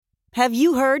Have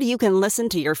you heard you can listen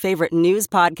to your favorite news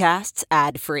podcasts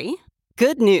ad-free?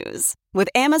 Good news. With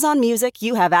Amazon Music,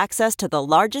 you have access to the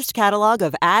largest catalog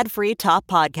of ad-free top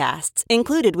podcasts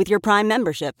included with your Prime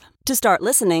membership. To start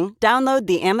listening, download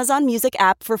the Amazon Music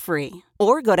app for free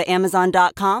or go to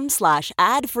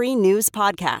amazon.com/ad-free news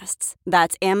podcasts.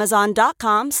 That's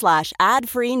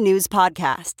amazon.com/ad-free news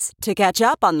podcasts to catch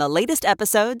up on the latest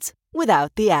episodes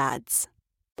without the ads.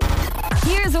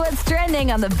 Here's what's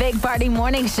trending on the Big Party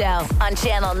Morning Show on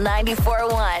Channel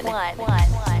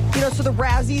 94.1. So the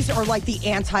Razzies are like the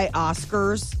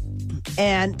anti-Oscars,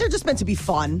 and they're just meant to be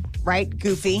fun, right?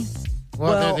 Goofy.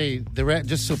 Well, they're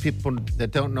just so people that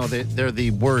don't know, they're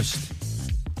the worst.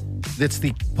 It's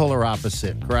the polar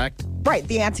opposite, correct? Right,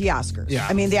 the anti-Oscars. Yeah.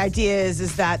 I mean, the idea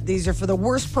is that these are for the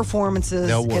worst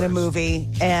performances in a movie,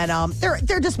 and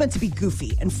they're just meant to be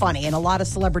goofy and funny, and a lot of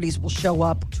celebrities will show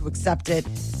up to accept it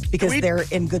because they're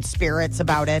in good spirits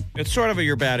about it. It's sort of a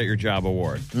you're bad at your job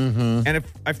award. Mm-hmm. And if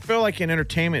I feel like in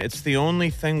entertainment, it's the only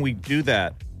thing we do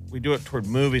that. We do it toward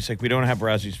movies. Like, we don't have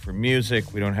Razzies for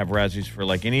music. We don't have Razzies for,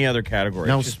 like, any other category.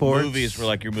 No it's just sports. Movies where,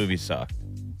 like, your movie sucked.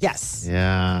 Yes.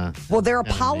 Yeah. Well, they're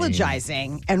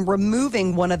apologizing and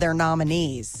removing one of their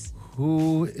nominees.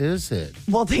 Who is it?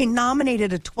 Well, they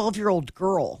nominated a 12-year-old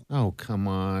girl Oh, come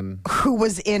on. who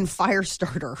was in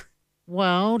Firestarter.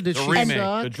 Well, did The she remake.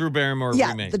 suck? The Drew Barrymore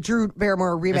Yeah, remake. the Drew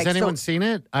Barrymore remake. Has anyone seen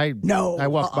it? No. I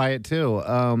walked by it too.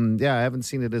 Yeah, I haven't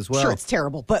seen it as well. Sure, it's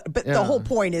terrible. But Yeah. the whole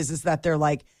point is that they're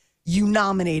like, you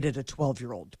nominated a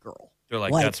 12-year-old girl. They're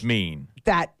like, that's mean.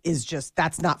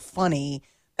 That's not funny.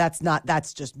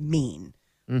 That's just mean.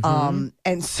 Mm-hmm.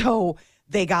 And so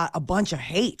they got a bunch of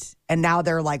hate, and now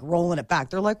they're like rolling it back.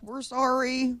 They're like, we're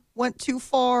sorry, went too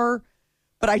far.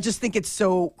 But I just think it's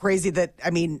so crazy that,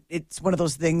 I mean, it's one of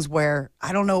those things where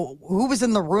I don't know who was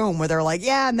in the room where they're like,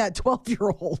 yeah, and that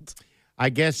 12-year-old.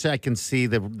 I guess I can see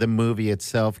the movie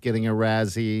itself getting a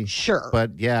Razzie. Sure.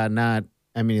 But yeah,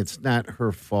 it's not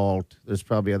her fault. There's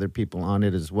probably other people on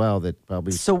it as well that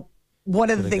probably. So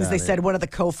one of the Could've things got they it. said, one of the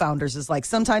co-founders is like,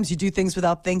 sometimes you do things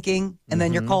without thinking, and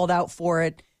then you're called out for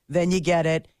it. Then you get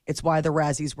it. It's why the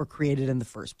Razzies were created in the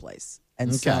first place.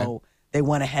 And so they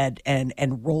went ahead and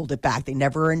rolled it back. They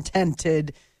never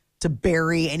intended to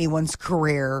bury anyone's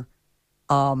career.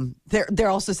 They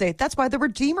also say that's why the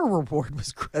Redeemer Award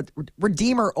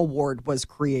was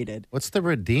created. What's the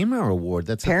Redeemer Award?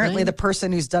 That's Apparently a the thing?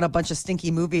 person who's done a bunch of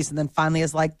stinky movies and then finally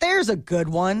is like, there's a good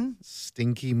one.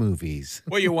 Stinky movies.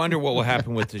 Well, you wonder what will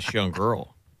happen with this young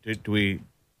girl. Do we...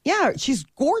 Yeah, she's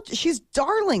gorgeous. She's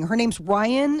darling. Her name's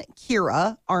Ryan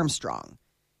Kira Armstrong.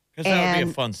 Because that would be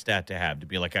a fun stat to have, to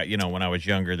be like, when I was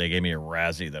younger, they gave me a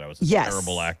Razzie that I was a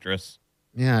terrible actress.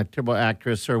 Yeah, terrible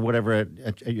actress or whatever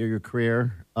at your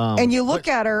career. And you look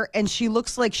at her, and she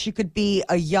looks like she could be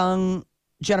a young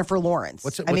Jennifer Lawrence.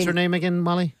 What's her name again,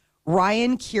 Molly?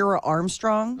 Ryan Kira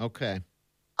Armstrong. Okay.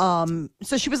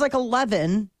 So she was like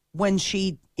 11 when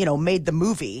she, made the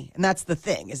movie. And that's the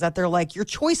thing, is that they're like, your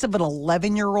choice of an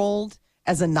 11-year-old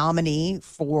as a nominee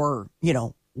for,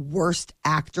 worst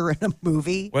actor in a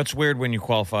movie. Well, it's weird when you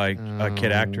qualify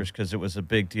kid actors, because it was a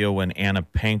big deal when Anna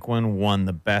Paquin won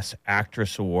the Best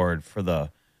Actress Award for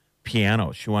the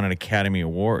piano. She won an Academy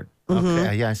Award.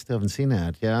 Okay. Yeah, I still haven't seen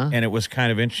that. Yeah. And it was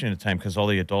kind of interesting at the time because all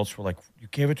the adults were like, you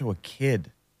gave it to a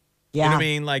kid. Yeah. You know what I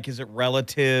mean? Like, is it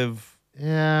relative?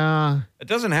 Yeah. It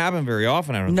doesn't happen very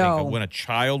often, I don't No. think, when a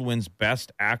child wins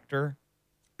Best Actor.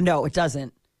 No, it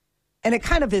doesn't. And it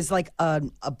kind of is like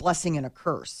a blessing and a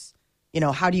curse.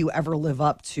 How do you ever live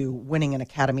up to winning an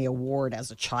Academy Award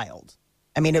as a child?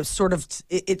 I mean, it was sort of,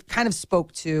 it kind of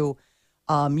spoke to,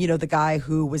 the guy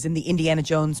who was in the Indiana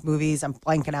Jones movies. I'm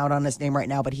blanking out on his name right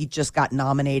now, but he just got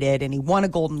nominated and he won a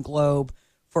Golden Globe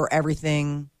for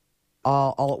everything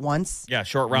all at once. Yeah,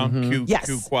 Short Round, Yes.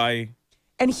 Q Kwai.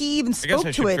 And he even I guess spoke I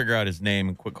to should it. figure out his name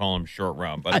and quit calling him Short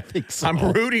Round. But I think so.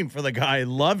 I'm rooting for the guy. I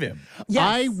love him. Yes.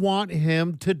 I want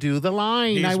him to do the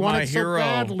line. He's I want my it hero. so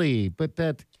badly. But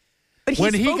that. But he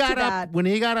When he spoke got to that. when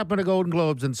he got up in the Golden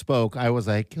Globes and spoke, I was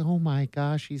like, "Oh my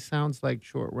gosh, he sounds like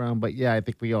Short Round." But yeah, I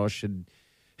think we all should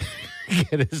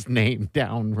get his name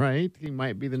down, right? He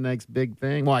might be the next big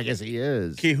thing. Well, I guess he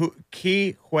is. Ki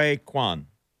Hui Kwan.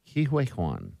 Ki Hui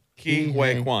Kwan. Ki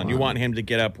Hui Kwan. You want him to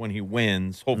get up when he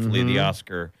wins, hopefully the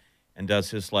Oscar, and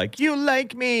does his like, you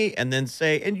like me, and then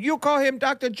say, and you call him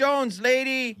Dr. Jones,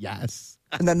 lady. Yes.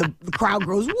 And then the crowd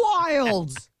goes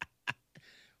wild.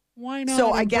 Why not?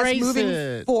 So I guess embrace moving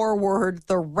it? forward,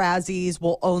 the Razzies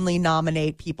will only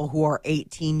nominate people who are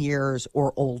 18 years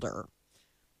or older.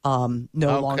 no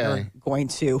longer going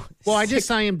to. Well, I just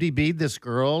IMDb'd this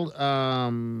girl.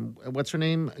 What's her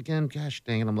name again? Gosh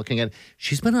dang it, I'm looking at it.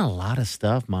 She's been in a lot of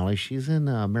stuff, Molly. She's in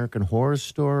American Horror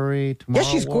Story. Tomorrow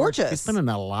she's War. gorgeous. She's been in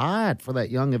a lot for that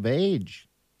young of age.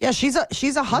 Yeah, she's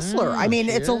a hustler. Yeah, I mean,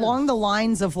 she it's is. along the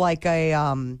lines of like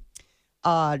a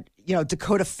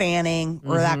Dakota Fanning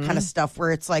or that kind of stuff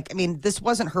where it's like, I mean, this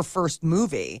wasn't her first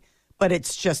movie, but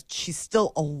it's just she's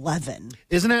still 11.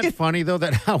 Isn't that funny though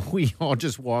that how we all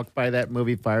just walked by that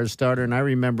movie Firestarter? And I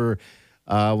remember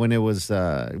when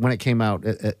it came out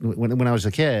when I was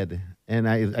a kid, and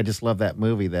I just love that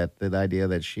movie. That the idea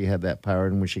that she had that power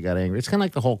and when she got angry, it's kind of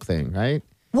like the Hulk thing, right?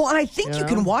 Well, and I think you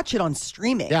can watch it on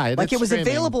streaming. Yeah, like it's it was streaming.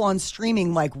 available on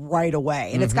streaming like right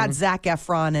away, and it's got Zac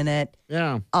Efron in it.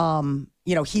 Yeah.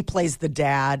 He plays the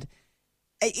dad.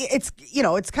 It's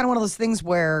kind of one of those things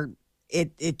where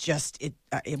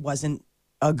it wasn't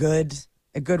a good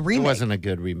remake. It wasn't a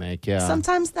good remake. Yeah.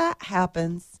 Sometimes that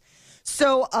happens.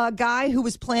 So a guy who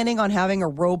was planning on having a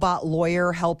robot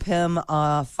lawyer help him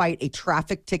fight a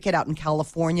traffic ticket out in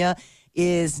California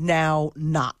is now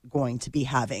not going to be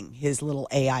having his little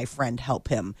AI friend help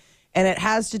him. And it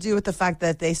has to do with the fact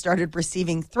that they started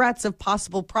receiving threats of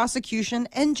possible prosecution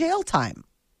and jail time.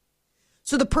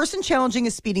 So the person challenging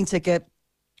a speeding ticket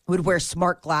would wear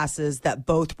smart glasses that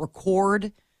both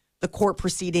record the court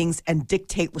proceedings and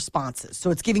dictate responses. So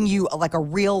it's giving you a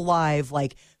real live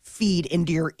feed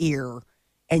into your ear,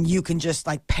 and you can just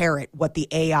parrot what the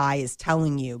AI is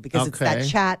telling you because it's that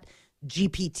chat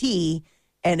GPT,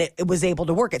 and it was able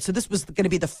to work it. So this was going to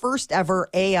be the first ever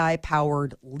AI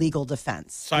powered legal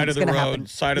defense. Side of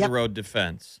the road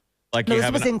defense. Like no, you this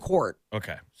have was in court.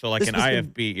 Okay, so like This an was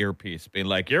IFB earpiece, being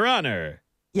like, Your Honor,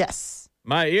 Yes.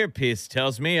 my earpiece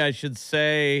tells me I should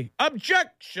say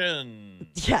objection.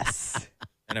 Yes.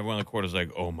 And everyone in the court is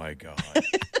like, oh my God.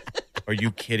 Are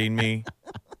you kidding me?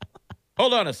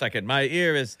 Hold on a second. My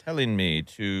ear is telling me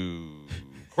to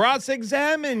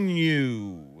cross-examine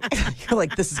you. You're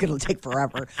like, this is going to take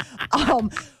forever.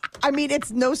 I mean,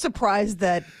 it's no surprise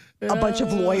that a bunch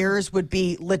of lawyers would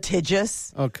be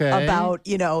litigious about,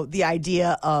 the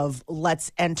idea of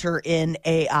let's enter in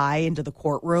AI into the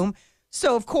courtroom.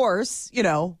 So, of course,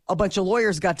 a bunch of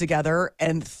lawyers got together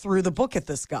and threw the book at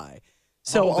this guy.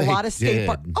 So a lot of state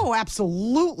oh,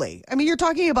 absolutely. I mean, you're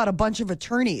talking about a bunch of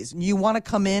attorneys and you want to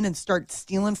come in and start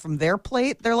stealing from their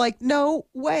plate. They're like, no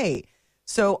way.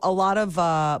 So a lot of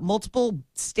multiple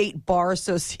state bar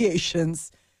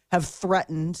associations have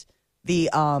threatened the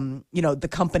the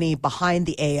company behind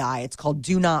the AI. It's called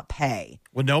Do Not Pay.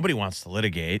 Well, nobody wants to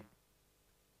litigate.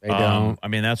 They don't. I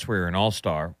mean, that's where you're an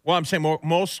all-star. Well, I'm saying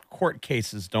most court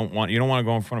cases you don't want to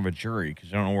go in front of a jury because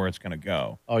you don't know where it's going to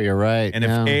go. Oh, you're right. And if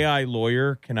AI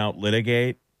lawyer can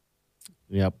out-litigate,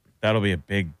 that'll be a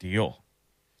big deal.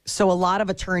 So a lot of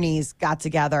attorneys got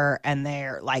together and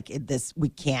they're like, we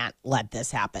can't let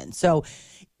this happen. So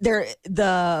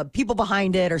the people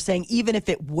behind it are saying even if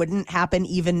it wouldn't happen,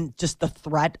 even just the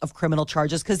threat of criminal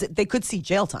charges, because they could see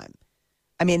jail time.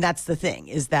 I mean, that's the thing,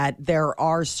 is that there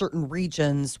are certain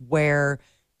regions where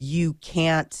you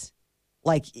can't,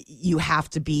 you have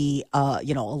to be, a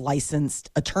licensed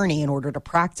attorney in order to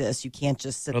practice. You can't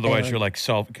just sit Otherwise, there.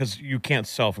 you're because you can't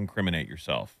self-incriminate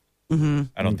yourself. Mm-hmm.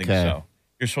 I don't think so.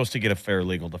 You're supposed to get a fair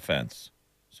legal defense.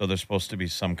 So there's supposed to be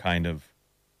some kind of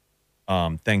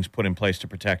things put in place to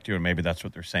protect you, and maybe that's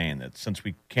what they're saying, that since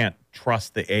we can't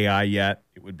trust the AI yet,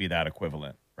 it would be that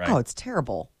equivalent, right? Oh, it's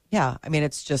terrible. Yeah, I mean,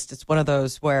 it's one of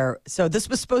those where, so this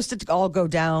was supposed to all go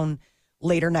down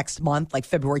later next month, like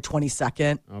February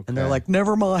 22nd. Okay. And they're like,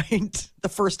 never mind. The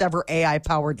first ever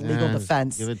AI-powered legal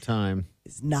defense give it time.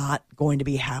 Is not going to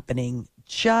be happening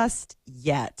just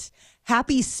yet.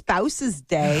 Happy Spouses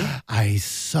Day. I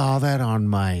saw that on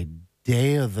my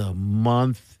day of the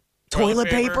month. Toilet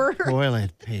paper?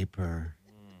 Toilet paper.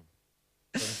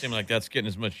 Doesn't seem like that's getting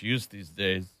as much use these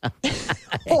days.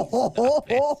 Oh,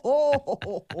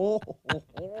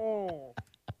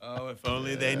 if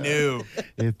only they knew.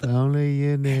 If only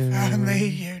you knew. If only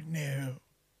you knew.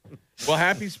 Well,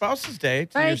 happy Spouses Day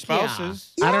to your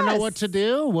spouses. Yes. I don't know what to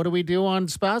do. What do we do on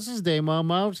Spouses Day,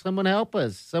 Momo? Someone help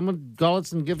us. Someone call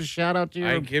us and give a shout out to your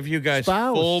I give you guys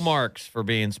spouse. full marks for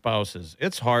being spouses.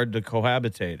 It's hard to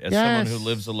cohabitate. As someone who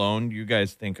lives alone, you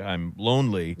guys think I'm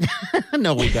lonely.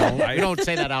 No, we don't. We don't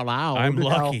say that out loud. I'm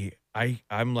lucky.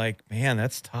 I'm like, man,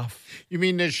 that's tough. You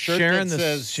mean this shirt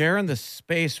sharing the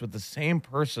space with the same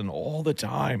person all the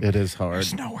time. It is hard.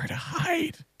 There's nowhere to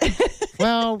hide.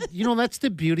 Well, that's the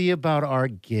beauty about our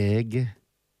gig,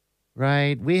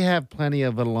 right? We have plenty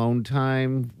of alone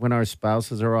time when our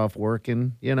spouses are off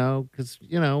working, because,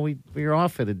 we're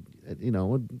off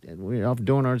we're off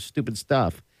doing our stupid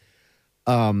stuff.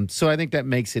 So I think that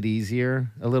makes it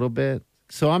easier a little bit.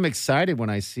 So I'm excited when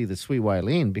I see the sweet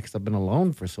Wileen because I've been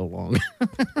alone for so long.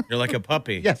 You're like a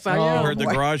puppy. Yes, I am. You heard the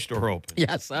garage door open.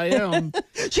 Yes, I am.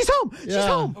 She's home. She's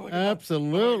home.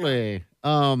 Absolutely.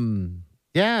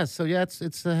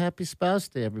 It's a happy spouse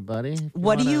day, everybody.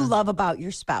 What do you love about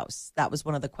your spouse? That was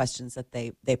one of the questions that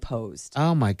they posed.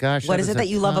 Oh my gosh. What is it that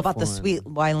you love about the sweet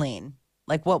Wileen?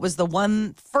 Like, what was the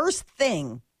one first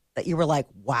thing that you were like,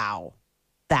 wow,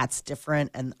 that's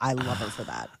different, and I love her for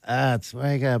that? That's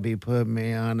why you gotta be putting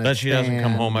me on a That she doesn't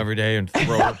come home every day and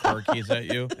throw her car keys at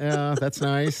you. Yeah, that's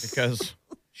nice. Because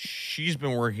she's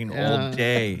been working all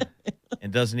day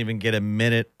and doesn't even get a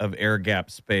minute of air gap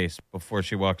space before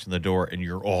she walks in the door, and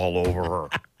you're all over her.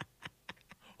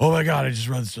 Oh my God, I just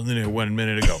read something in 1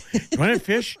 minute ago. You want to have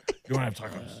fish? You want to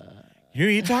have tacos? You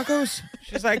eat tacos?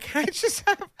 She's like, Can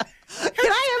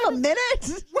I have a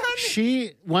minute?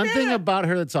 One thing about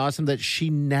her that's awesome that she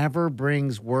never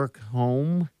brings work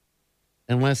home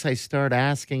unless I start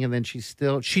asking, and then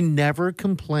she never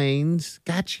complains.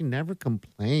 God, she never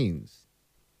complains.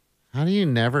 How do you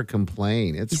never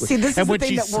complain? This is the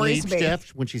thing that worries me.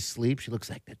 Jeff, when she sleeps, she looks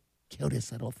like the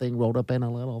cutest little thing rolled up in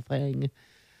a little thing.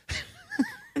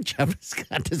 Jeff's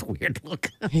got this weird look.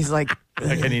 He's like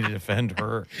I need to defend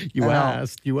her. You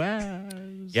asked.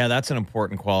 Yeah, that's an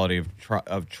important quality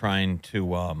of trying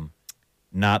to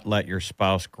not let your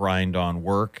spouse grind on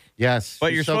work. Yes.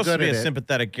 But you're supposed to be a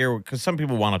sympathetic ear because some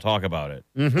people want to talk about it.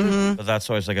 Mm-hmm. But that's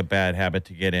always like a bad habit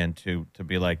to get into, to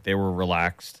be like, they were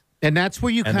relaxed. And that's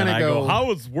where you kind of go, how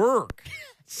was work?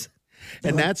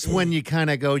 And that's when you kind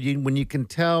of go, when you can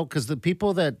tell, because the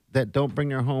people that don't bring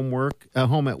their home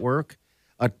at work,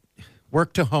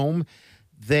 work to home,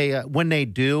 they when they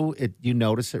do it, you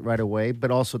notice it right away. But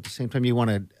also at the same time, you want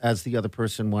to, as the other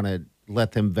person, want to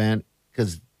let them vent.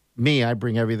 Because I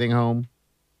bring everything home,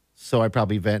 so I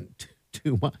probably vent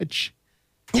too much,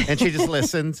 and she just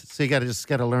listens. So you got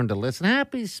to learn to listen.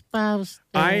 Happy spouse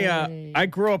day. I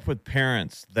grew up with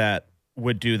parents that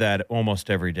would do that almost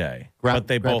every day, but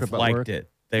they both liked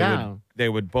it. They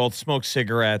would both smoke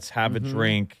cigarettes, have a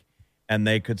drink, and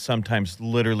they could sometimes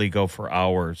literally go for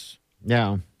hours.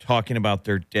 Yeah. Talking about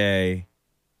their day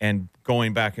and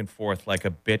going back and forth like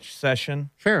a bitch session.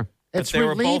 Sure. It's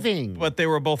relieving. But they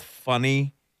were both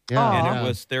funny. Yeah. And it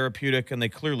was therapeutic, and they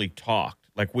clearly talked.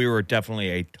 Like, we were definitely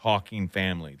a talking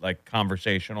family, like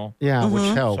conversational. Yeah,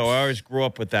 which helps. So I always grew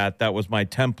up with that. That was my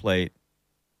template.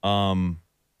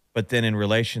 But then in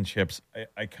relationships,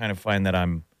 I kind of find that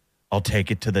I'll take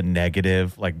it to the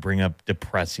negative, like bring up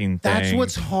depressing things. That's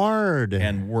what's hard.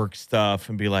 And work stuff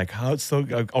and be like, I'll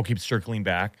keep circling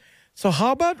back. So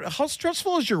how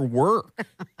stressful is your work?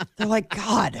 They're like,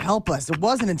 God, help us. It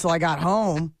wasn't until I got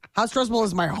home. How stressful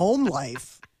is my home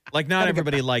life? Like, not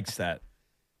everybody likes that.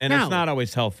 And it's not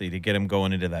always healthy to get them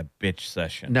going into that bitch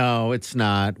session. No, it's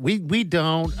not. We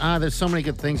don't. There's so many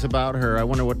good things about her. I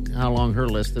wonder how long her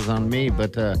list is on me.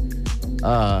 But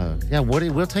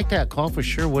we'll take that call for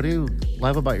sure. What do you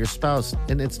love about your spouse?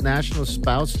 And it's National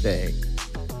Spouse Day.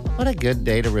 What a good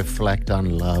day to reflect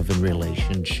on love and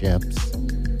relationships.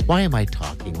 Why am I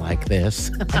talking like this?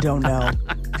 I don't know.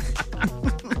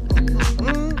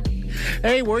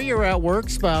 Hey, we're your at-work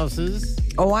spouses.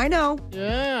 Oh, I know.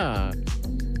 Yeah.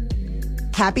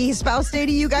 Happy Spouse Day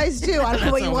to you guys, too. I don't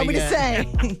know what you want me to say.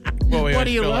 Well, what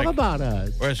do you love about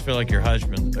us? I just feel like your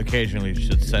husband occasionally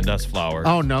should send us flowers.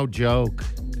 Oh, no joke.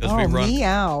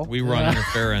 Meow. We run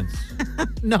interference.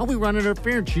 No, we run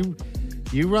interference.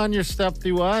 You run your stuff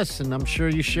through us, and I'm sure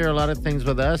you share a lot of things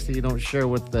with us that you don't share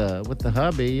with the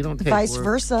hubby. You don't take vice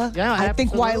versa. Yeah, I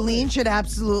think Wileen should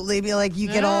absolutely be like, you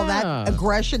get all that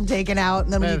aggression taken out,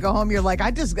 and then when you go home, you're like,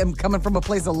 I just am coming from a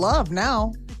place of love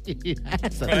now.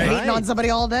 Yes, I'm hating on somebody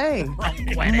all day.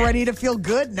 I'm ready to feel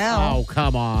good now. Oh,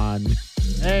 come on.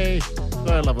 Hey, that's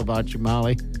what I love about you,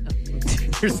 Molly.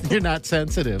 You're not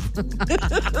sensitive. All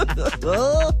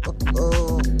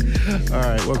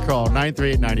right, we'll call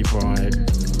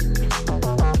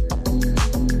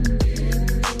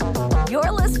 938-9400.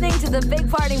 You're listening to the Big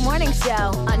Party Morning Show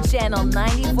on Channel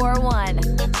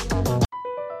 94.1.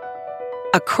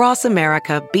 Across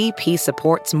America, BP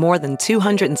supports more than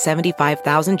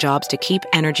 275,000 jobs to keep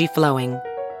energy flowing.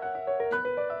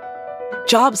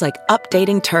 Jobs like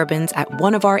updating turbines at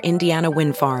one of our Indiana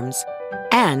wind farms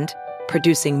and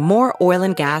producing more oil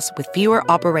and gas with fewer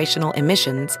operational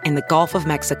emissions in the Gulf of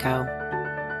Mexico.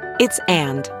 It's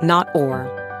and, not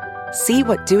or. See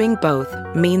what doing both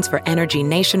means for energy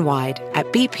nationwide at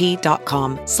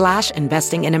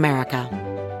bp.com/investing in America.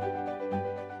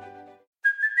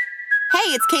 Hey,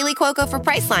 it's Kaylee Cuoco for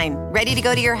Priceline. Ready to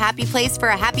go to your happy place for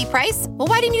a happy price? Well,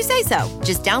 why didn't you say so?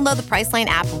 Just download the Priceline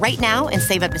app right now and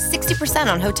save up to 60%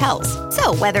 on hotels.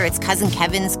 So whether it's Cousin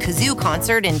Kevin's Kazoo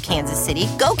Concert in Kansas City,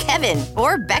 go Kevin,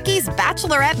 or Becky's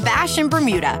Bachelorette Bash in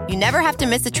Bermuda, you never have to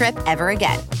miss a trip ever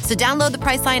again. So download the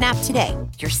Priceline app today.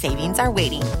 Your savings are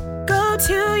waiting. Go to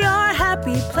your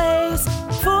happy place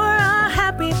for a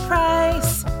happy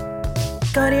price.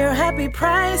 Go to your happy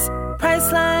price,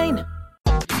 Priceline.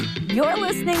 You're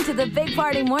listening to the Big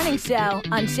Party Morning Show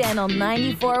on Channel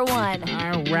 94.1.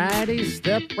 All righty,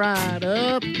 step right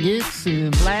up, get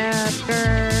some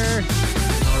laughter.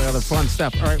 All the other fun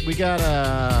stuff. All right, we got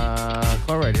a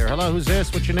call right here. Hello, who's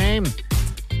this? What's your name?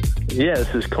 Yeah,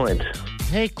 this is Clint.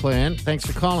 Hey, Clint. Thanks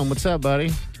for calling. What's up,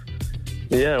 buddy?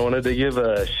 Yeah, I wanted to give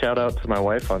a shout out to my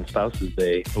wife on Spouse's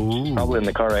Day. Ooh. She's probably in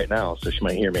the car right now, so she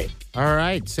might hear me. All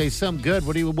right, say something good.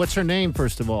 What's her name,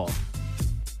 first of all?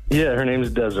 Yeah, her name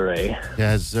is Desiree.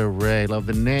 Desiree, love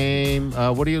the name.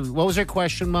 What was her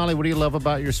question, Molly? What do you love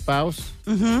about your spouse?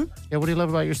 Mm-hmm. Yeah, what do you love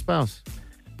about your spouse?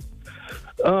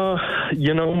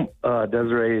 Desiree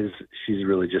she's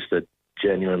really just a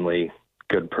genuinely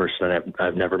good person.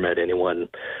 I've never met anyone,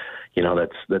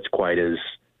 that's quite as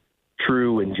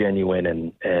true and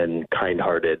genuine and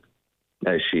kind-hearted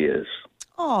as she is.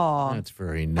 Oh, that's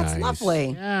very nice. That's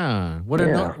lovely. Yeah.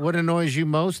 What annoys you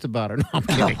most about her? No, I'm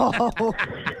kidding. Oh.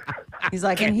 He's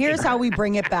like, and here's how we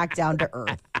bring it back down to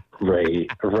earth. Right.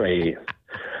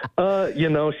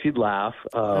 She'd laugh.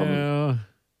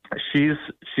 She's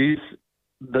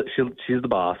the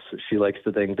boss. She likes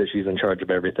to think that she's in charge of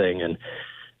everything, and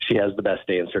she has the best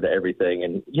answer to everything.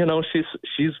 And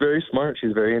she's very smart.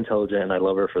 She's very intelligent, and I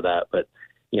love her for that. But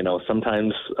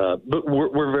sometimes, but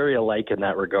we're very alike in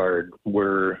that regard.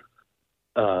 We're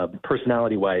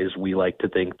personality-wise, we like to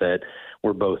think that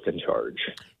we're both in charge.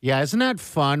 Yeah, isn't that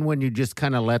fun when you just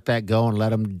kind of let that go and let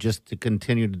them just to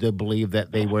continue to believe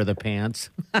that they wear the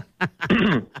pants?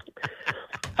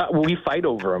 We fight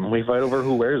over them. We fight over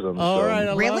who wears them. All right,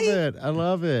 I Really?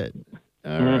 love it.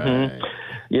 All right.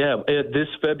 Yeah, this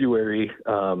February,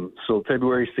 so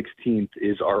February 16th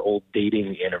is our old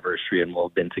dating anniversary, and we'll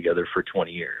have been together for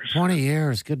 20 years. 20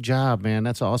 years. Good job, man.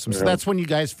 That's awesome. So that's when you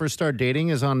guys first started dating,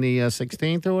 is on the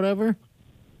 16th or whatever?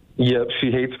 Yep, she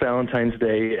hates Valentine's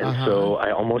Day, and so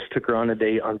I almost took her on a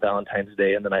date on Valentine's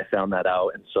Day, and then I found that out,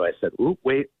 and so I said, "Ooh,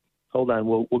 wait, hold on,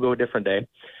 we'll go a different day."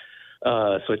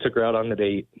 So I took her out on the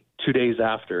date 2 days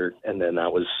after, and then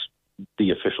that was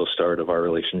the official start of our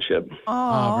relationship.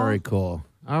 Oh, very cool.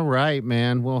 All right,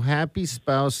 man. Well, happy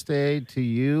Spouse Day to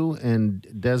you and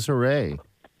Desiree.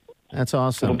 That's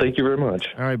awesome. Well, thank you very much.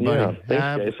 All right, buddy. Yeah, thanks,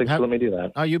 guys. Thanks for letting me do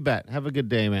that. Oh, you bet. Have a good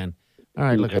day, man. All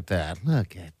right, look at that.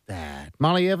 Look at that.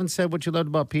 Molly, you haven't said what you loved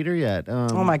about Peter yet.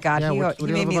 Oh, my God. Yeah, He what do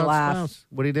you made love me about laugh. Spouse?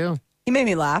 What do you do? He made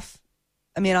me laugh.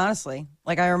 I mean, honestly,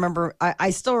 like I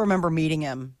still remember meeting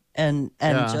him and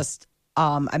just,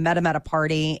 I met him at a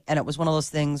party, and it was one of those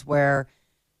things where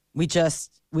we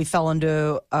fell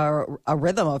into a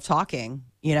rhythm of talking,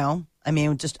 I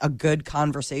mean, just a good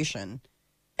conversation.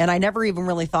 And I never even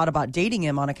really thought about dating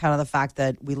him on account of the fact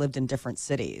that we lived in different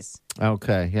cities.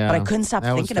 Okay, yeah. But I couldn't stop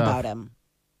That was thinking tough. about him.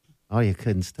 Oh, you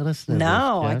couldn't still listen to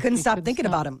No, this, I Jeff? couldn't You stop thinking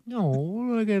about him. No,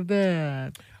 look at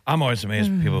that. I'm always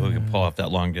amazed at people who can pull off that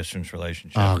long distance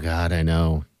relationship. Oh, God, I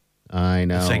know.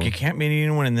 It's like you can't meet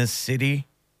anyone in this city.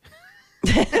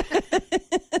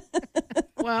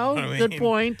 Well, I mean, good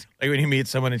point. Like when you meet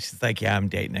someone and she's like, "Yeah, I'm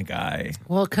dating a guy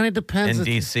Well, it kind of depends. in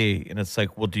DC," and it's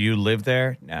like, "Well, do you live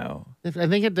there?" No. I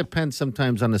think it depends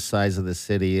sometimes on the size of the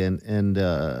city, and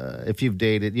if you've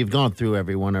dated, you've gone through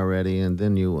everyone already, and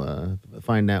then you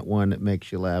find that one that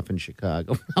makes you laugh in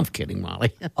Chicago. I'm kidding,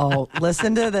 Molly. Oh,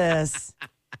 listen to this.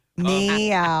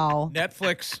 Meow.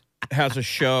 Netflix has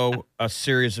a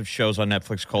series of shows on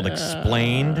Netflix called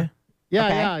Explained. Yeah,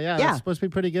 Okay. yeah. Yeah. It's supposed to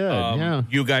be pretty good. Yeah.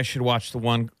 You guys should watch the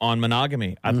one on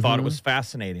monogamy. I thought it was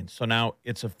fascinating. So now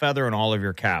it's a feather in all of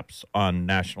your caps on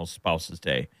National Spouses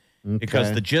Day. Because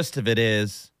Okay. the gist of it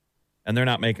is, and they're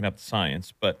not making up the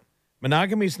science, but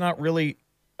monogamy is not really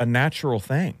a natural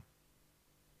thing.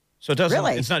 So it doesn't.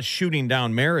 Really? It's not shooting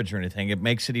down marriage or anything. It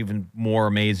makes it even more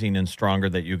amazing and stronger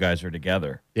that you guys are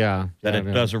together. Yeah. That yeah, it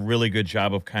yeah. does a really good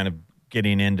job of kind of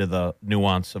getting into the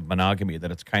nuance of monogamy. That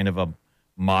it's kind of a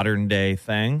modern day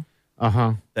thing.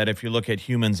 Uh-huh. That if you look at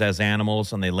humans as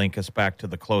animals and they link us back to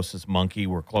the closest monkey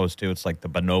we're close to, it's like the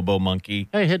bonobo monkey.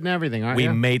 Hey, hitting everything, aren't We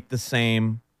you? mate the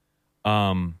same.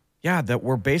 That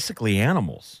we're basically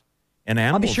animals. And I'll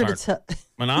animals be sure aren't,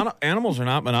 to animals are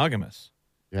not monogamous.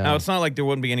 Yeah. Now, it's not like there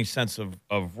wouldn't be any sense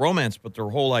of romance, but their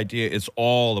whole idea is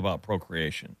all about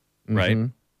procreation, right?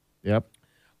 Yep.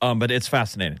 But it's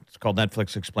fascinating. It's called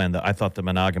Netflix Explained. I thought the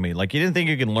monogamy, like, you didn't think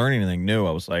you could learn anything new.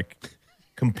 I was like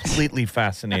completely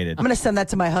fascinated. I'm going to send that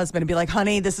to my husband and be like,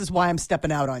 honey, this is why I'm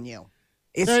stepping out on you.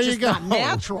 It's There you just go. not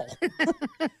natural.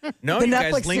 No, The you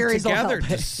Netflix guys link series will together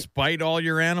help it. despite all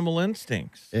your animal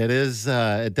instincts. It is.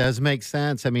 It does make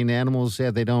sense. I mean, animals,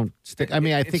 they don't stick. I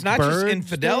mean, I think it's not birds just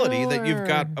infidelity do, that you've or-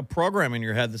 got a program in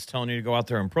your head that's telling you to go out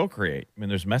there and procreate. I mean,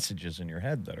 there's messages in your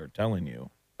head that are telling you.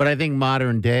 But I think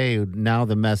modern day, now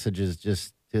the message is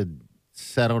just to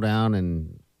settle down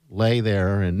and lay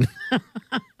there and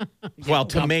Well,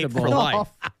 to mate for comfortable. life.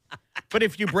 But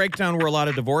if you break down where a lot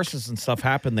of divorces and stuff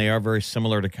happen, they are very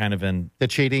similar to kind of the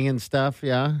cheating and stuff.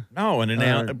 Yeah. No,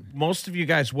 and most of you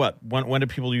guys, when do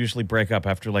people usually break up?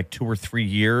 After like 2 or 3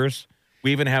 years?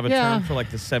 We even have a Yeah. term for like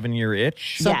the 7-year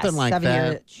itch. Something like 7-year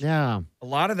that. itch. Yeah. A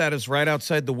lot of that is right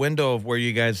outside the window of where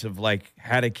you guys have like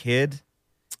had a kid,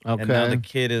 Okay. and now the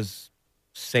kid is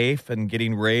safe and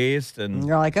getting raised, and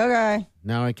You're like, okay.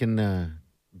 Now I can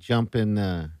jump in.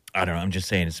 I don't know. I'm just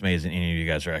saying it's amazing any of you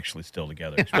guys are actually still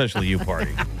together, especially you,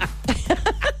 Party.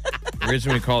 The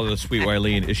reason we call her the Sweet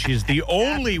Wileen is she's the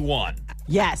only one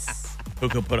Yes. who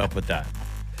could put up with that.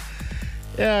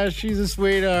 Yeah, she's a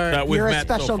sweetheart. That we've You're a met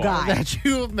so special far. guy. That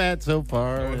you have met so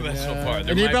far. We've met so far.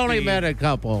 There And you've might only be- met a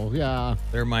couple. Yeah.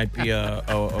 There might be a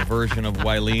version of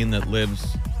Wileen that lives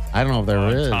I don't know if there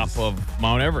on is. top of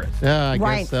Mount Everest. Yeah, I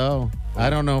Right. guess so. I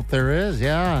don't know if there is.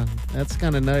 Yeah. That's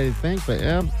kind of nutty to think, but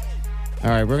yeah. All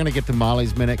right, we're going to get to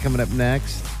Molly's Minute coming up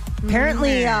next.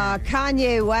 Apparently,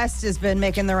 Kanye West has been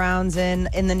making the rounds in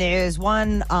the news.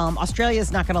 One,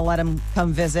 Australia's not going to let him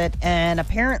come visit, and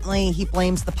apparently he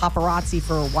blames the paparazzi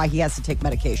for why he has to take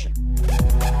medication.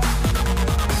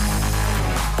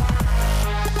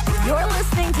 You're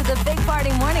listening to the Big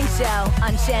Party Morning Show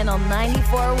on Channel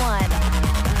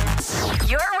 94.1.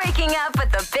 You're waking up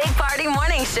with the Big Party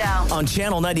Morning Show. On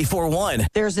Channel 94.1.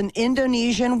 There's an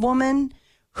Indonesian woman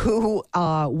who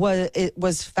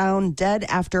was found dead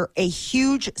after a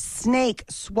huge snake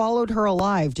swallowed her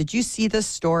alive. Did you see this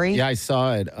story? Yeah, I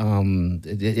saw it.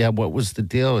 Yeah, what was the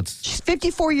deal? It's She's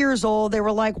 54 years old. They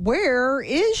were like, where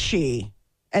is she?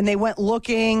 And they went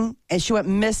looking, and she went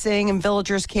missing, and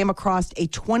villagers came across a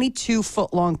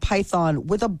 22-foot-long python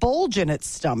with a bulge in its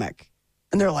stomach.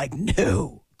 And they're like,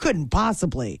 no, couldn't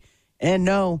possibly. And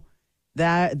no,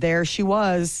 there she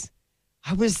was.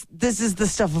 This is the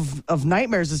stuff of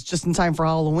nightmares. It's just in time for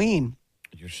Halloween.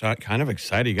 You're kind of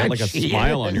excited. You got like a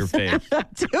smile on your face.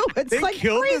 Dude, it's They like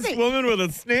killed crazy. this woman with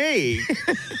a snake.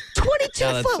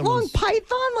 22-foot-long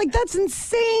python? Like, that's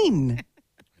insane.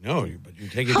 No, but you're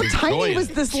taking How your tiny joy was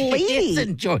in it. this It's lady?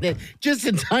 enjoying it. Just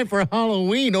in time for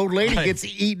Halloween, old lady Right. gets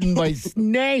eaten by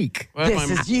snake.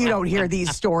 You don't hear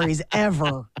these stories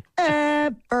ever.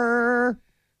 Ever.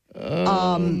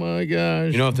 Oh my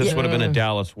gosh. You know, if this would have been a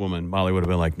Dallas woman, Molly would have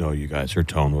been like, no, you guys, her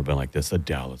tone would have been like this. A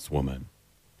Dallas woman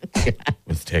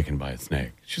was taken by a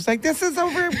snake. She's like, this is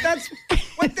over. That's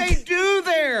what they do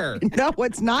there. No,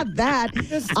 it's not that.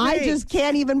 I just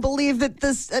can't even believe that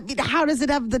this. I mean, how does it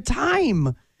have the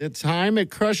time? The time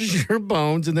it crushes your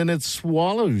bones and then it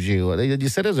swallows you. You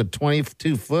said it was a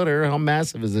 22-footer. How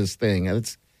massive is this thing?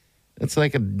 It's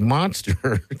like a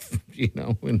monster, you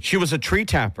know. And, She was a tree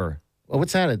tapper. well,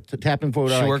 what's that? Tapping for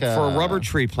She like, worked for a rubber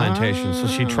tree plantation, so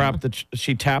she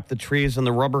tapped the trees and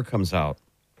the rubber comes out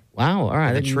Wow, all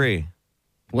right. of the tree.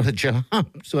 What a job.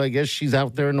 So I guess she's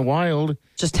out there in the wild.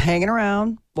 Just hanging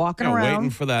around, walking You know, around. waiting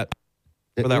for that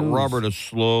The for that ooze. rubber to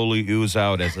slowly ooze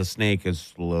out as the snake is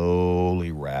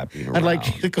slowly wrapping around. I'd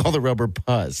like you to call the rubber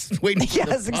pus. Waiting for the Yes,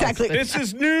 pus. exactly. This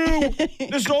is new.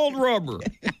 This old rubber.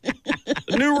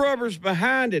 The new rubber's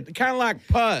behind it, kind of like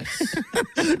pus.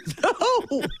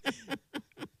 No.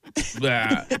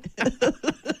 Blah.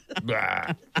 Blah.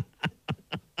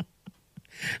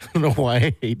 I don't know why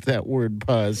I hate that word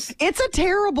pus. It's a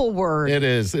terrible word. It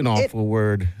is an awful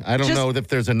word. I don't just- know if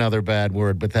there's another bad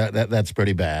word, but that's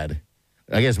pretty bad.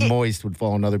 I guess moist would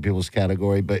fall in other people's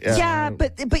category, but Yeah,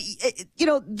 but you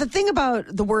know, the thing about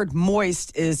the word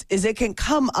moist is it can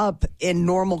come up in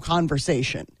normal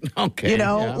conversation. okay, You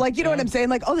know, yeah, like, you know what I'm saying?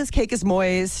 Like, oh, this cake is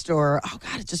moist, or, oh,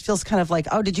 God, it just feels kind of like,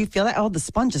 oh, did you feel that? Oh, the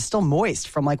sponge is still moist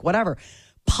from like whatever.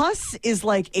 Pus is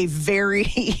like a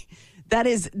very,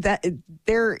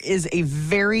 there is a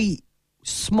very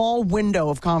small window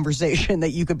of conversation that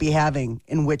you could be having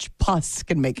in which pus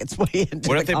can make its way into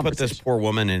What the if they put this conversation. poor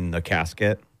woman in the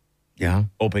casket, yeah.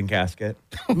 open casket?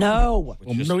 No.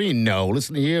 Well, no, you know.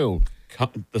 Listen to you.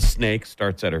 The snake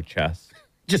starts at her chest.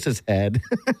 Just his head.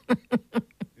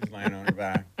 She's lying on her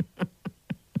back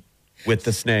with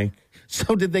the snake.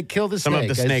 So did they kill the Some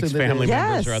snake? of the I snake's assume they did. family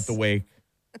members Yes. are at the wake.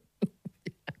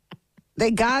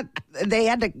 They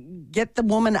had to get the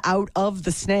woman out of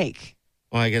the snake.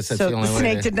 Well, I guess that's so the only way. The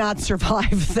snake did not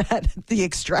survive the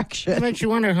extraction. It makes you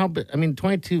wonder how.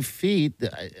 22 feet.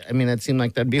 That seemed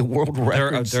like that'd be a world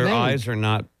record. Their eyes are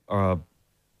not.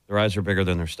 Their eyes are bigger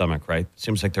than their stomach, right?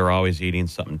 Seems like they're always eating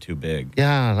something too big.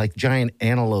 Yeah, like giant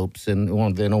antelopes and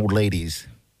old ladies.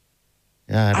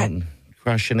 Yeah,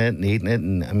 crushing it and eating it,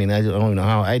 and I don't know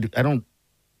how. I don't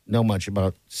know much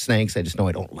about snakes. I just know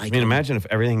I don't like. Imagine if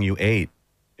everything you ate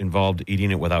involved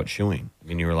eating it without chewing.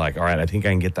 You were like, all right, I think I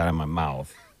can get that in my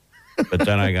mouth, but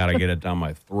then I got to get it down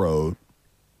my throat.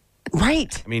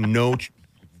 Right. No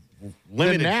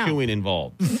limited chewing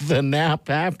involved. The nap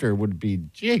after would be,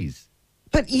 geez.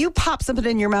 But you pop something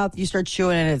in your mouth, you start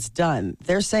chewing, and it's done.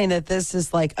 They're saying that this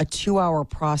is like a 2-hour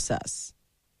process.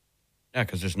 Yeah,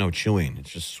 because there's no chewing. It's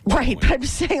just swallowing. Right, but I'm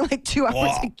saying like 2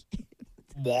 hours.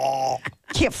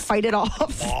 Can't fight it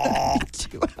off.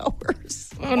 2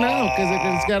 hours. Oh, no,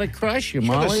 because it's got to crush you,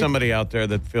 Molly. There's somebody out there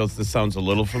that feels this sounds a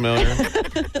little familiar.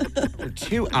 For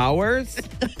 2 hours?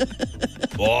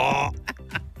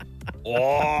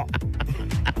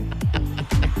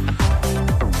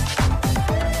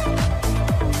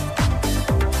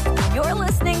 You're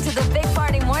listening to the Big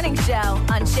Party Morning Show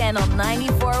on Channel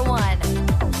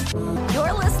 94.1.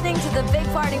 You're listening to the Big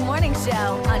Party Morning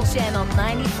Show on Channel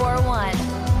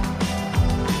 94.1.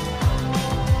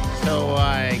 So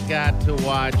I got to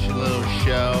watch a little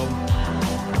show.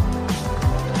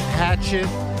 Hatchet.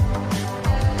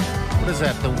 What is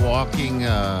that? The walking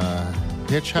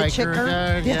hitchhiker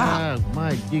guy? Yeah.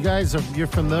 You guys you're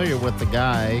familiar with the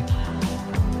guy,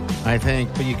 I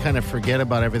think, but you kind of forget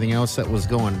about everything else that was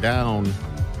going down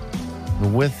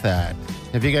with that.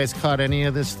 Have you guys caught any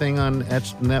of this thing on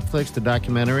Netflix, the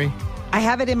documentary? I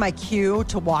have it in my queue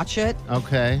to watch it.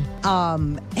 Okay.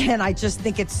 And I just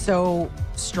think it's so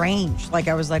strange. Like,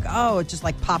 I was like, oh, it just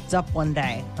like popped up one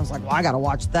day. I was like, well, I got to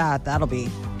watch that. That'll be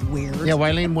weird. Yeah,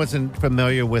 Wileen wasn't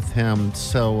familiar with him.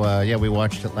 So, we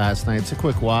watched it last night. It's a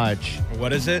quick watch.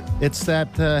 What is it? It's that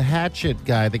hatchet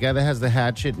guy, the guy that has the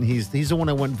hatchet, and he's the one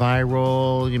that went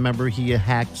viral. You remember he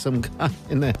hacked some guy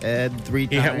in the head 3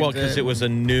 times? Well, because it was a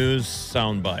news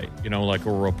soundbite. Like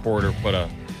a reporter put a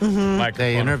microphone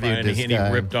They interviewed this and guy.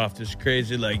 he ripped off this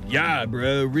crazy, yeah,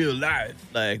 bro, real life.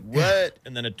 Like, what?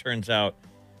 And then it turns out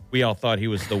we all thought he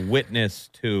was the witness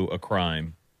to a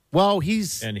crime. Well,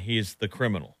 he's the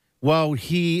criminal. Well,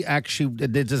 he actually,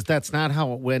 that's not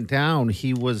how it went down.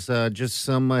 He was just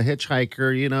some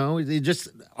hitchhiker, he just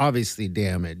obviously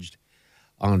damaged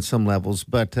on some levels.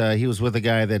 But he was with a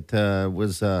guy that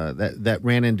that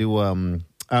ran into,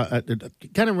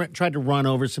 tried to run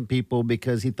over some people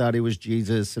because he thought he was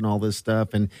Jesus and all this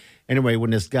stuff. And anyway,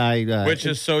 when this guy... Which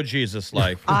is so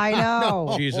Jesus-like. I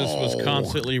know. Jesus was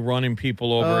constantly running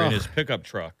people over in his pickup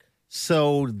truck.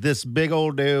 So this big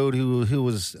old dude who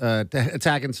was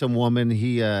attacking some woman,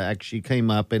 he actually came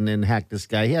up and then hacked this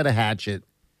guy. He had a hatchet,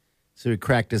 so he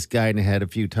cracked this guy in the head a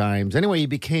few times. Anyway, he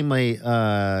became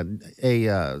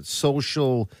a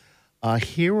social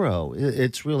hero.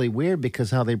 It's really weird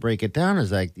because how they break it down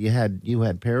is like you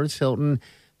had Paris Hilton.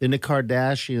 Then the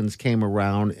Kardashians came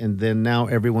around, and then now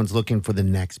everyone's looking for the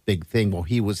next big thing. Well,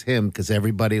 he was him because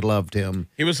everybody loved him.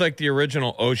 He was like the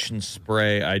original Ocean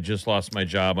Spray. I just lost my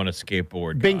job on a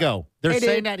skateboard. Bingo. They're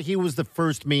saying that he was the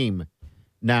first meme.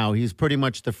 Now he's pretty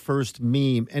much the first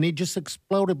meme, and he just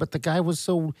exploded. But the guy was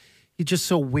he's just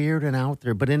so weird and out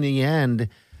there. But in the end,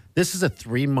 this is a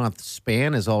 3-month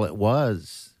span is all it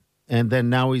was. And then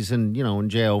now he's in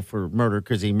jail for murder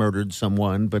because he murdered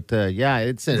someone. But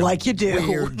it's a like you do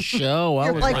weird show.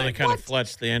 I was really kind of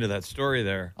fleshed the end of that story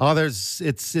there. Oh, it's.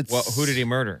 Well, who did he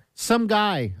murder? Some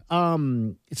guy.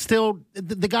 Still,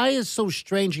 the guy is so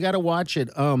strange. You got to watch it.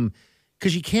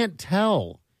 Because you can't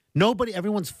tell.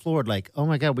 Everyone's floored. Like, oh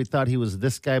my God, we thought he was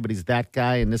this guy, but he's that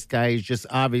guy, and this guy is just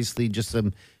obviously just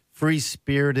some free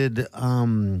spirited.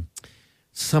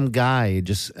 Some guy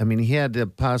he had the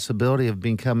possibility of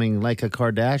becoming like a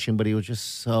Kardashian, but he was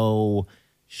just so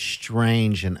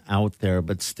strange and out there.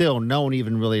 But still, no one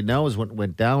even really knows what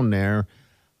went down there.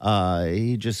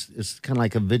 He just is kind of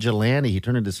like a vigilante. He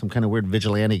turned into some kind of weird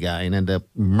vigilante guy and ended up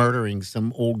murdering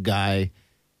some old guy.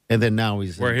 And then now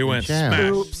he's where he went jail.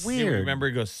 smash. Oops. Weird. Remember,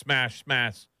 he goes smash,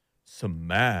 smash,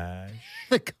 smash.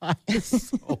 The guy is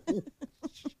so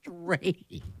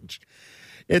strange.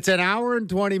 It's an hour and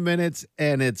 20 minutes,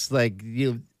 and it's like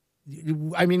we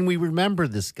remember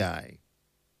this guy,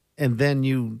 and then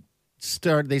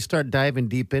they start diving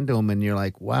deep into him, and you're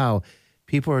like, wow,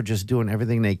 people are just doing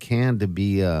everything they can to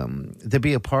be a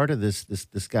part of this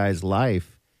guy's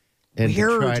life, and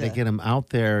to try to get him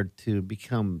out there to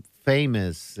become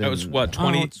famous. That was what,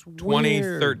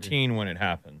 2013 when it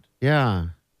happened. Yeah.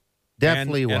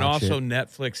 Definitely watch it. And also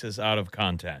Netflix is out of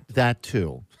content. That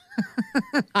too.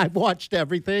 I've watched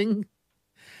everything.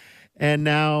 And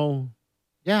now,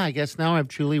 yeah, I guess now I've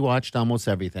truly watched almost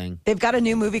everything. They've got a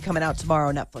new movie coming out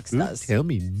tomorrow, Netflix does. Tell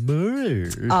me more.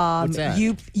 What's that?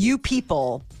 You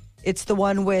People. It's the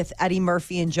one with Eddie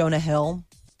Murphy and Jonah Hill.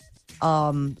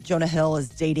 Jonah Hill is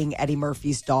dating Eddie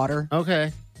Murphy's daughter.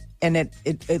 Okay. And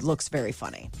it looks very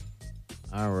funny.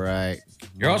 All right.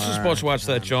 You're also supposed to watch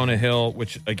that Jonah Hill,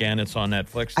 which, again, it's on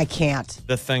Netflix. I can't.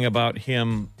 The thing about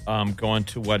him going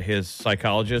to his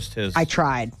psychologist, I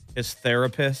tried. His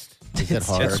therapist. Is it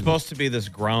hard? It's supposed to be this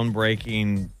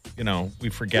groundbreaking, we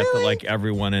forget that like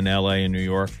everyone in LA and New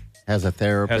York has a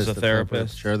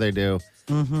therapist. Sure they do.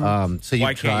 Mm-hmm. So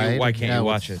you tried? Why can't you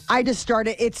watch it? I just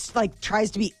started. It's like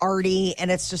tries to be arty, and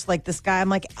it's just like this guy. I'm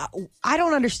like, I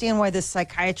don't understand why this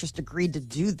psychiatrist agreed to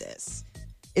do this.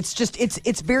 It's just,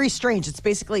 it's very strange. It's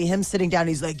basically him sitting down.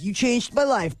 He's like, you changed my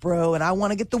life, bro, and I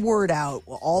want to get the word out.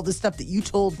 Well, all the stuff that you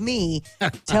told me,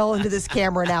 tell into this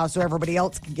camera now so everybody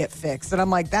else can get fixed. And I'm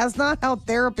like, that's not how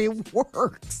therapy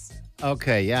works.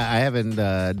 Okay, yeah, I haven't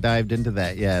dived into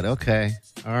that yet. Okay,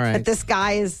 all right. But this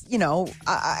guy is,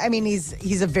 I mean,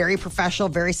 he's a very professional,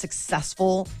 very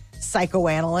successful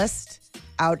psychoanalyst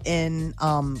out in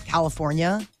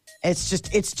California. It's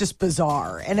just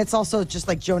bizarre. And it's also just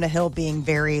like Jonah Hill being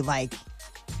very like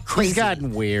crazy. He's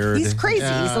gotten weird. He's crazy.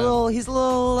 Yeah. He's a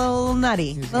little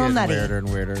nutty. He's little nutty. Weirder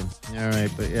and weirder. All right,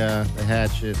 but yeah, the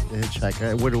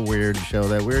Hitchhiker. What a weird show.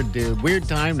 That weird dude. Weird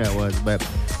time that was. But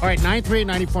all right,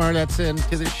 93894. That's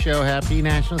into the show. Happy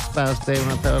National Spouse Day. I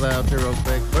want to throw it out there real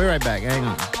quick. We'll be right back. Hang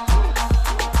on.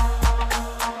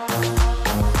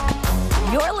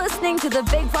 You're listening to the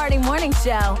Big Party Morning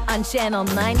Show on Channel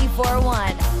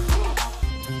 94.1.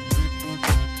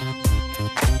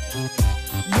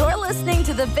 You're listening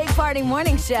to the Big Party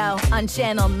Morning Show on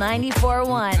Channel 94.1.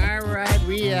 All right,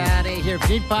 we out of here. If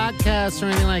you need podcasts or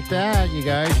anything like that, you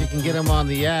guys, you can get them on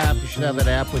the app. You should have that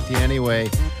app with you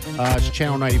anyway. It's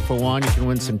Channel 94.1. You can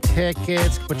win some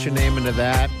tickets. Put your name into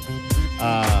that.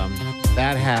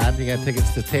 That hat. You got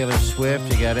tickets to Taylor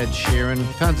Swift. You got Ed Sheeran.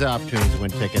 Tons of opportunities to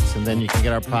win tickets. And then you can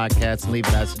get our podcasts and leave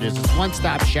messages. It's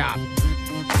one-stop shop.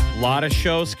 A lot of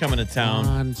shows coming to town.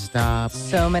 One-stop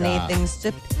So many things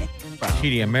to pick from.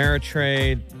 TD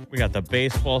Ameritrade. We got the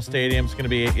baseball stadium's going to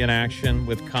be in action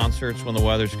with concerts when the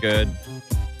weather's good.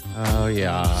 Oh,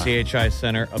 yeah. CHI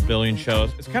Center, a billion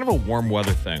shows. It's kind of a warm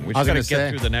weather thing. We just got to get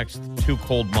through the next 2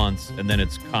 cold months, and then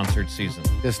it's concert season.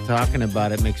 Just talking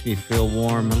about it makes me feel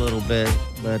warm a little bit.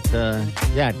 But,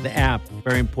 yeah, the app,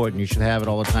 very important. You should have it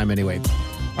all the time anyway.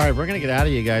 All right, we're going to get out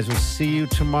of you guys. We'll see you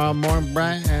tomorrow morning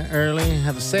bright and early.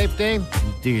 Have a safe day.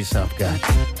 Do yourself good.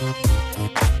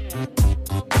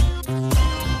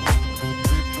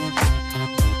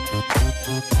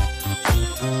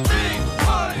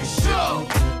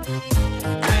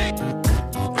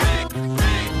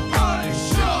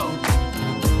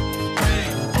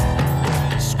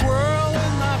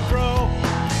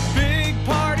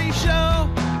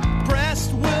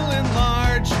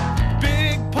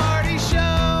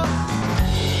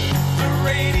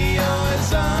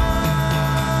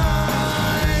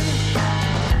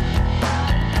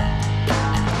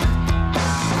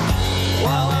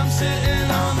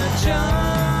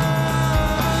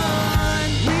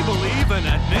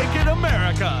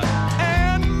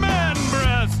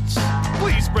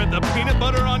 The peanut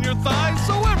butter on your thighs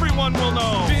so everyone will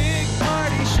know. Big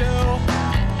party show.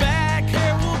 Back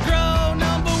hair will grow.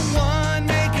 Number 1,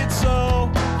 make it so.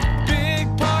 Big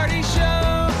party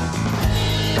show.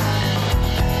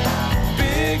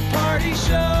 Big party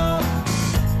show.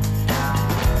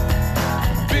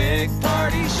 Big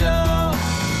party show.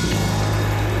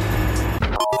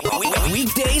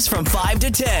 Weekdays from 5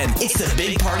 to 10. It's the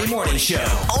Big Party Morning Show.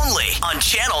 Only on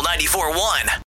Channel 94.1.